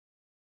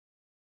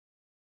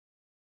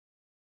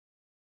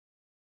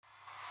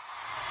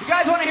You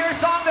guys want to hear a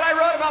song that I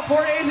wrote about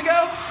 4 days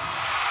ago?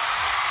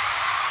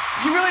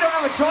 If you really don't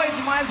have a choice,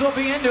 you might as well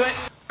be into it.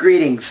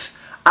 Greetings.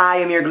 I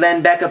am your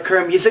Glenn Beck of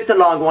Kerr Music, the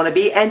Long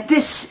Wannabe, and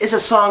this is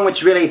a song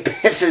which really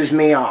pisses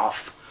me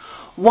off.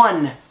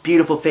 One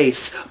beautiful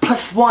face,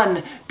 plus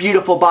one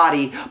beautiful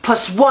body,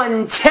 plus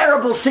one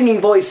terrible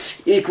singing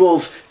voice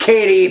equals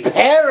Katy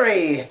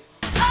Perry.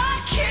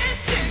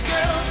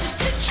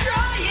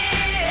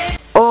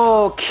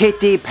 Oh,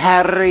 Katy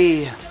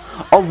Perry.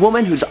 A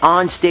woman whose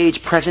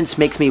on-stage presence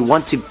makes me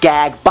want to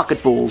gag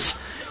bucketfuls.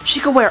 She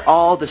can wear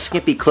all the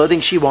skimpy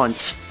clothing she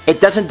wants. It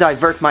doesn't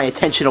divert my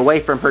attention away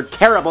from her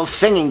terrible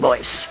singing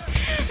voice.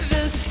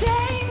 The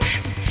same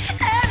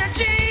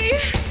energy,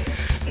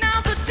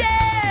 now the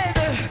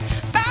dead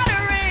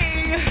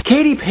battery.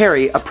 Katy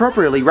Perry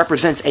appropriately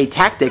represents a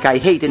tactic I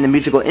hate in the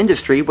musical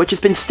industry, which has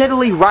been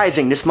steadily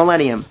rising this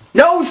millennium.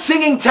 No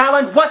singing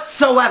talent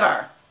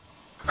whatsoever!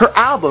 Her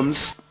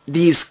albums,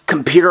 these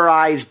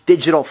computerized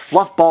digital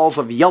fluffballs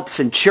of yelps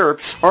and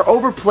chirps, are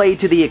overplayed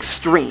to the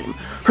extreme.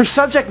 Her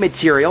subject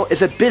material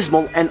is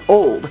abysmal and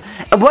old,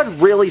 and what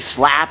really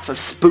slaps a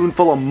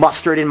spoonful of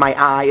mustard in my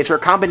eye is her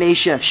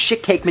combination of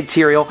shitcake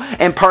material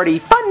and party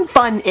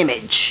fun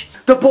image.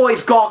 The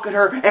boys gawk at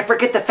her and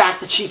forget the fact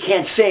that she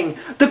can't sing.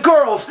 The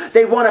girls,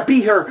 they want to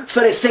be her,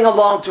 so they sing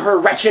along to her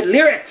wretched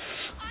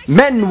lyrics.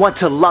 Men want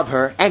to love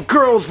her, and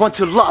girls want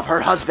to love her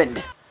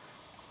husband.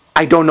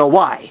 I don't know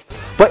why,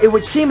 but it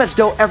would seem as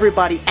though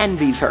everybody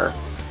envies her,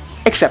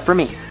 except for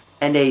me,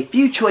 and a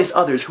few choice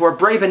others who are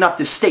brave enough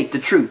to state the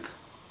truth.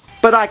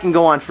 But I can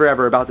go on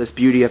forever about this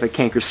beauty of a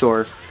canker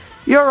sore.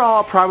 You're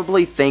all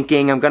probably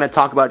thinking I'm gonna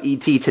talk about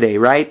E.T. today,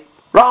 right?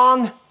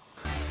 Wrong!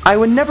 I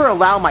would never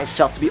allow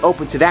myself to be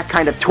open to that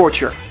kind of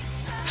torture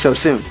so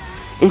soon.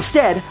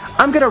 Instead,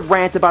 I'm gonna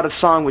rant about a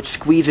song which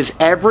squeezes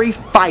every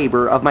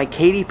fiber of my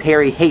Katy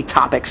Perry hate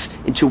topics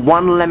into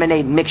one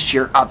lemonade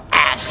mixture of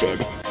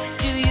acid.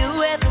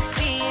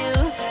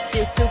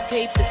 So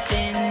paper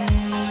thin,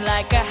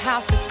 like a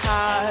house of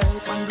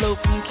cards, one blow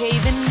from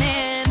caving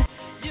in.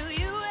 Do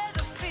you ever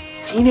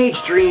feel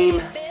Teenage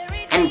Dream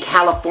and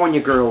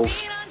California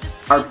Girls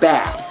are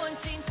bad,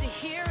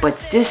 but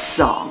this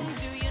song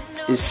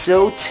is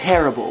so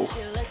terrible,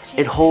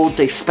 it holds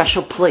a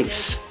special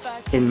place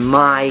in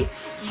my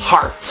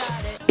heart.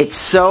 It's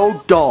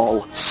so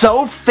dull,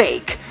 so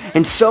fake,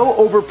 and so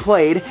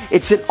overplayed,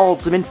 it's an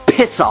ultimate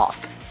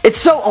piss-off. It's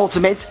so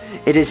ultimate,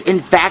 it is in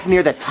fact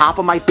near the top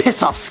of my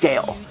piss-off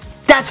scale.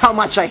 That's how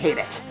much I hate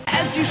it.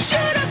 as you shoot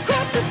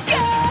across the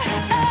sky?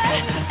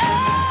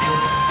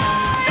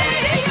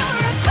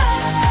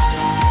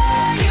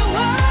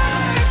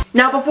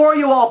 Now before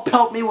you all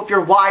pelt me with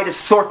your wide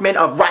assortment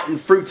of rotten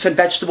fruits and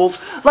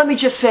vegetables, let me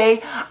just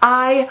say,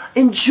 I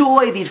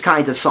enjoy these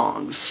kinds of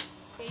songs.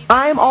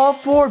 I'm all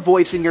for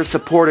voicing your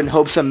support in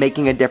hopes of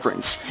making a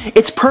difference.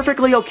 It's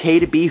perfectly okay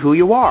to be who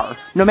you are,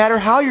 no matter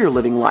how you're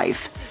living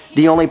life.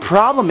 The only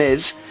problem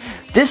is,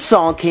 this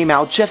song came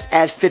out just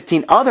as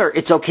 15 other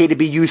It's Okay to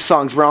Be You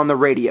songs were on the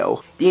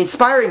radio. The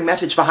inspiring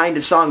message behind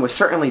the song was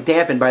certainly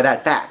dampened by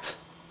that fact.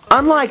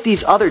 Unlike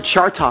these other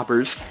chart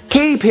toppers,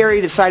 Katy Perry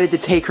decided to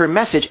take her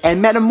message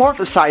and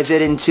metamorphosize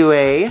it into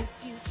a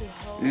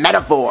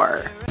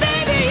metaphor.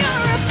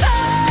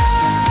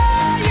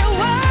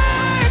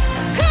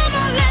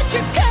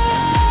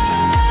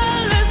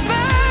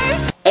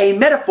 A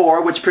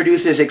metaphor which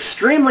produces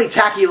extremely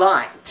tacky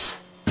lines.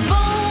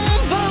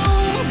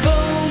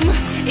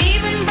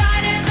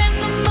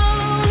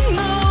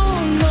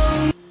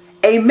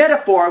 A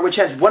metaphor which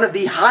has one of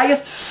the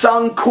highest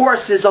sung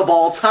choruses of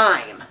all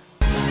time.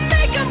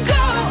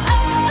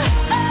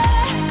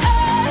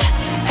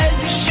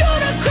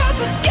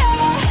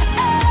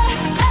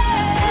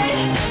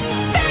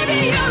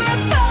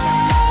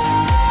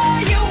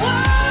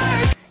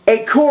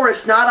 A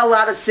chorus not a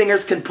lot of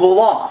singers can pull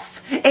off,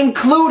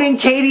 including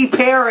Katy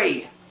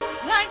Perry.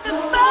 Like the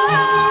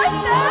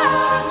 4th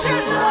of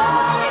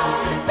July,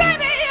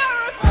 baby,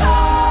 you're a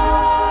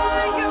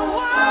firework.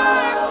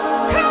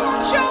 Come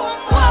on, show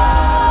 'em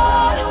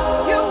what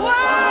you're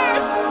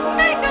worth.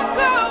 Make 'em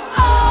go,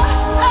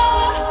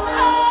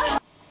 oh.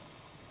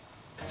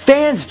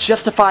 Fans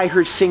justify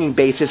her singing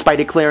basis by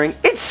declaring,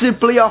 it's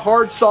simply a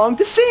hard song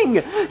to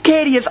sing.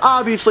 Katy is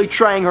obviously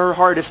trying her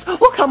hardest.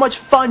 Look how much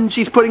fun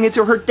she's putting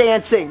into her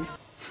dancing.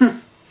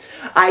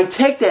 I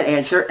take that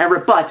answer and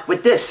rebut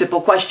with this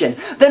simple question.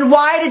 Then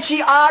why did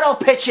she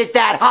auto-pitch it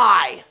that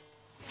high?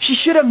 She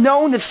should have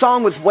known the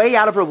song was way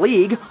out of her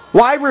league.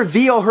 Why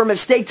reveal her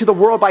mistake to the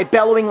world by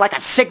bellowing like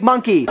a sick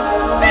monkey? Baby,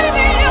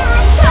 you're a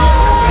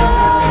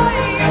firework.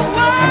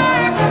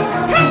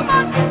 Come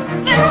on,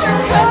 let your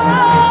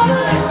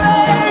colors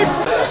burst.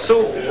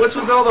 So, what's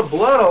with all the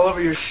blood all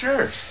over your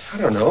shirt? I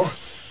don't know.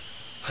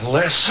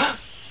 Unless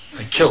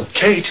I killed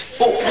Kate.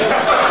 Oh,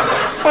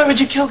 why would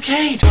you kill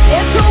Kate?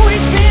 It's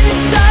always been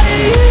inside of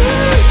you,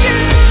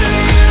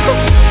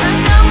 and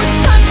now it's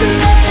time to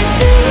let it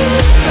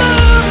go.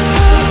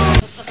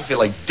 I feel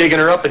like digging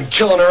her up and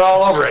killing her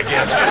all over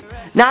again.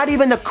 Not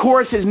even the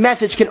chorus's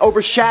message can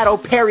overshadow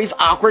Perry's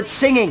awkward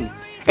singing.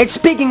 And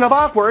speaking of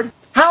awkward,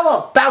 how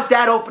How about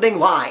that opening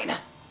line?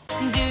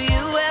 Do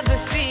you ever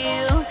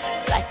feel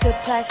like a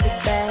plastic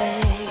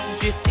bag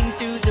drifting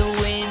through the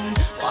wind,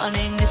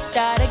 wanting to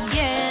start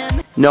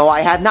again? No,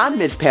 I have not,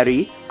 Miss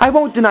Perry. I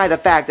won't deny the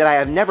fact that I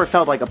have never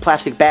felt like a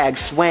plastic bag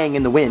swaying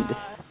in the wind.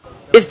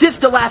 Is this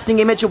the lasting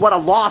image of what a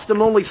lost and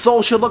lonely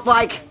soul should look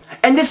like?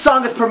 And this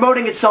song is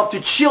promoting itself to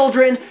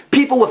children,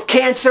 people with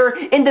cancer,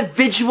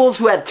 individuals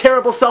who have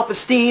terrible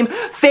self-esteem,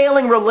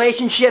 failing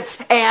relationships,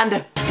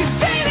 and... 'Cause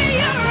baby,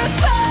 you're a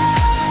firework.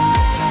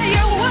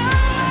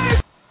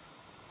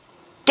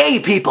 gay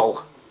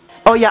people.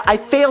 Oh yeah, I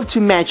failed to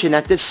mention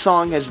that this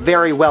song has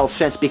very well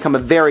since become a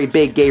very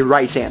big gay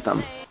rights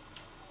anthem.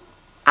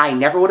 I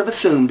never would have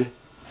assumed.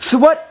 So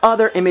what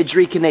other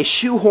imagery can they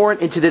shoehorn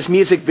into this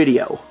music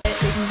video?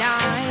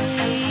 Ignite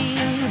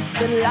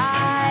the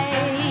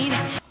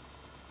light.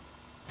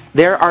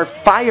 There are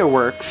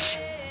fireworks,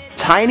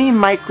 tiny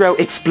micro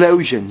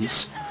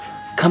explosions,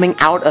 coming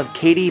out of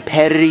Katy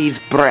Perry's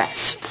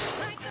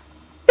breasts.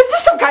 Is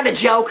this some kind of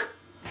joke?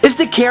 Is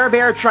the Care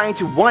Bear trying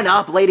to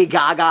one-up Lady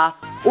Gaga?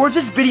 Or is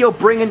this video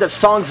bringing the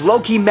song's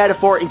low-key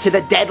metaphor into the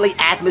deadly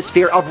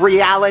atmosphere of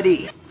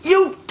reality?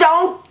 You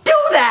don't do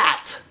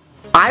that!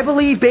 I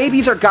believe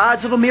babies are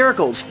God's little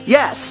miracles,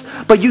 yes,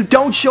 but you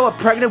don't show a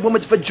pregnant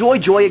woman's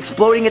vajoy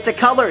exploding into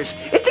colors.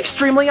 It's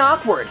extremely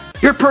awkward.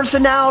 Your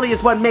personality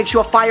is what makes you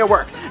a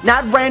firework,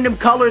 not random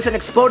colors and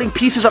exploding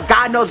pieces of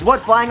God knows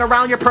what flying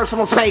around your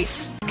personal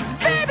space. 'Cause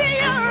baby,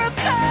 you're a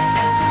firework.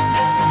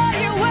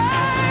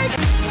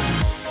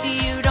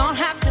 You don't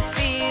have to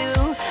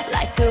feel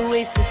like a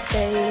wasted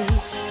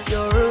space.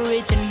 You're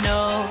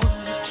original,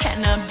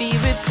 cannot be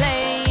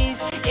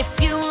replaced. If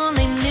you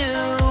only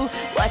knew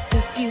what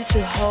the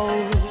future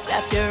holds,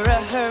 after a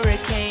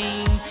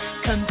hurricane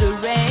comes a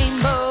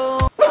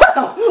rainbow.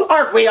 Well,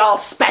 aren't we all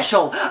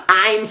special?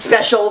 I'm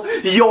special,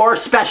 you're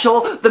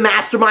special, the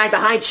mastermind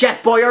behind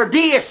Chef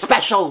Boyardee is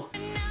special.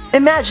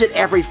 Imagine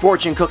every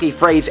fortune cookie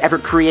phrase ever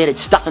created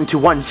stuffed into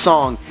one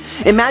song.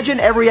 Imagine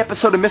every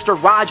episode of Mr.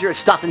 Rogers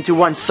stuffed into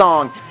one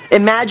song.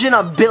 Imagine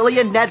a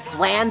billion Ned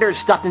Flanders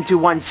stuffed into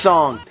one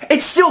song.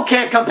 It still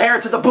can't compare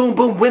to the boom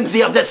boom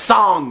whimsy of this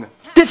song.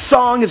 This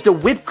song is the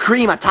whipped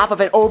cream on top of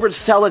an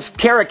overzealous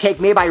carrot cake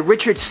made by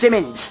Richard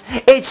Simmons.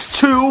 It's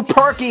too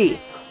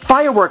perky.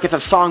 Firework is a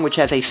song which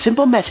has a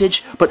simple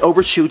message but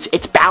overshoots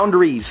its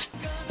boundaries.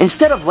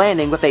 Instead of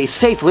landing with a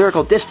safe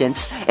lyrical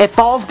distance, it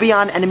falls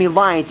beyond enemy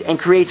lines and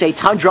creates a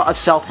tundra of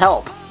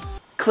self-help.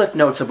 Clip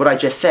notes of what I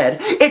just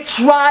said. It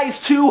tries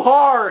too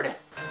hard!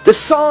 The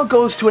song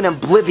goes to an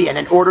oblivion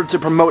in order to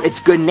promote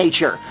its good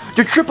nature.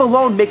 The trip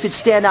alone makes it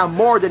stand out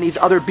more than these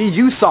other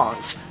BU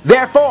songs.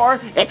 Therefore,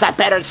 it's a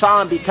better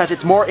song because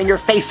it's more in your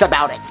face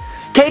about it.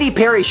 Katy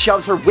Perry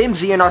shoves her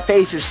whimsy in our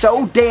faces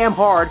so damn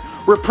hard,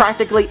 we're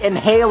practically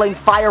inhaling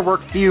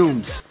firework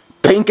fumes.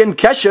 Pink and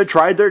Kesha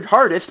tried their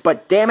hardest,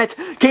 but damn it,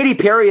 Katy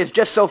Perry is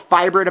just so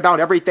vibrant about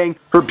everything.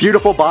 Her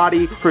beautiful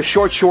body, her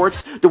short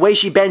shorts, the way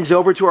she bends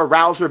over to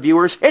arouse her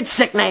viewers, it's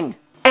sickening.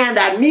 And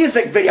that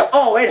music video,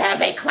 oh, it has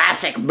a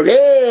classic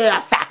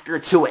bleh factor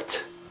to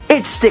it.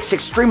 It sticks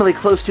extremely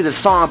close to the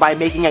song by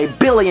making a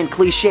billion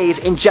cliches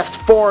in just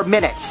 4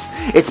 minutes.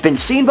 It's been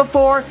seen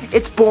before,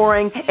 it's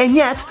boring, and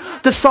yet,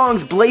 the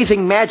song's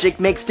blazing magic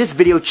makes this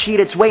video cheat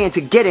its way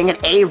into getting an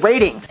A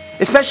rating.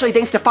 Especially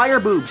thanks to fire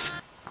boobs.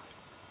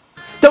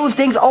 Those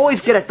things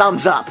always get a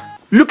thumbs up.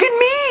 Look at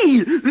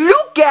me!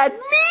 Look at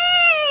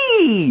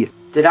me!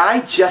 Did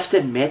I just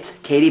admit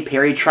Katy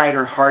Perry tried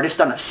her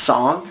hardest on a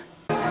song?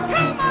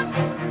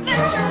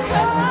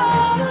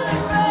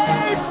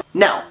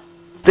 No.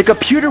 The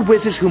computer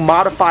whizzes who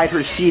modified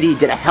her CD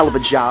did a hell of a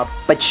job,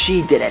 but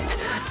she didn't.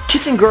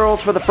 Kissing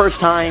girls for the first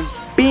time,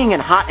 being in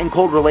hot and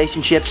cold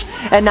relationships,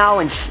 and now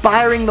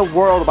inspiring the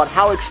world about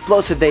how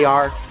explosive they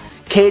are,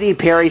 Katy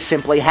Perry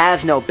simply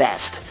has no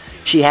best.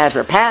 She has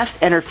her past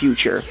and her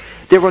future.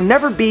 There will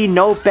never be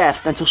no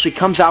best until she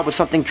comes out with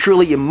something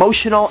truly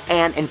emotional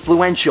and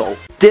influential.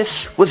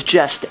 This was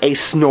just a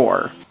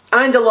snore.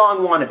 I'm the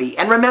long wannabe,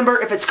 and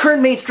remember, if it's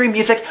current mainstream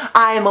music,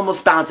 I am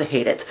almost bound to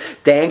hate it.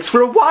 Thanks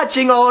for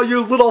watching, all you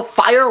little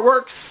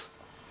fireworks!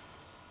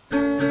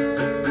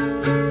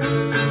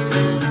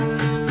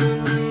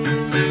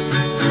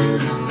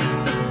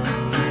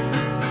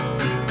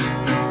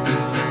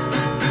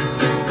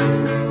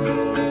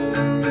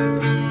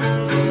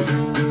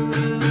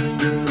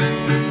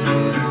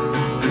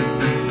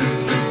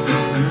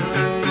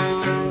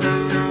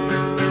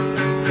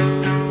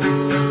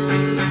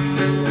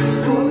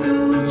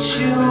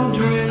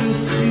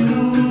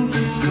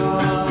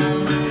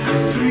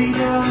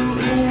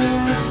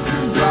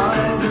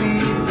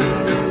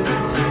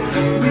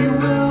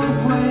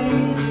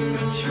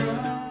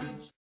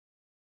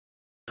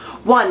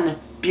 One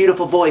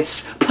beautiful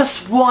voice,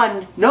 plus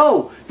one,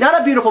 no, not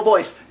a beautiful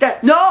voice,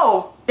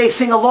 no! They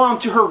sing along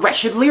to her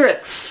wretched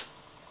lyrics.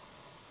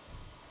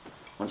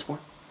 Once more.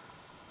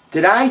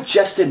 Did I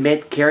just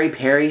admit Katy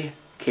Perry?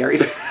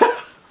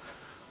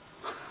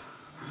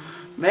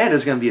 Man,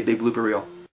 this is going to be a big blooper reel.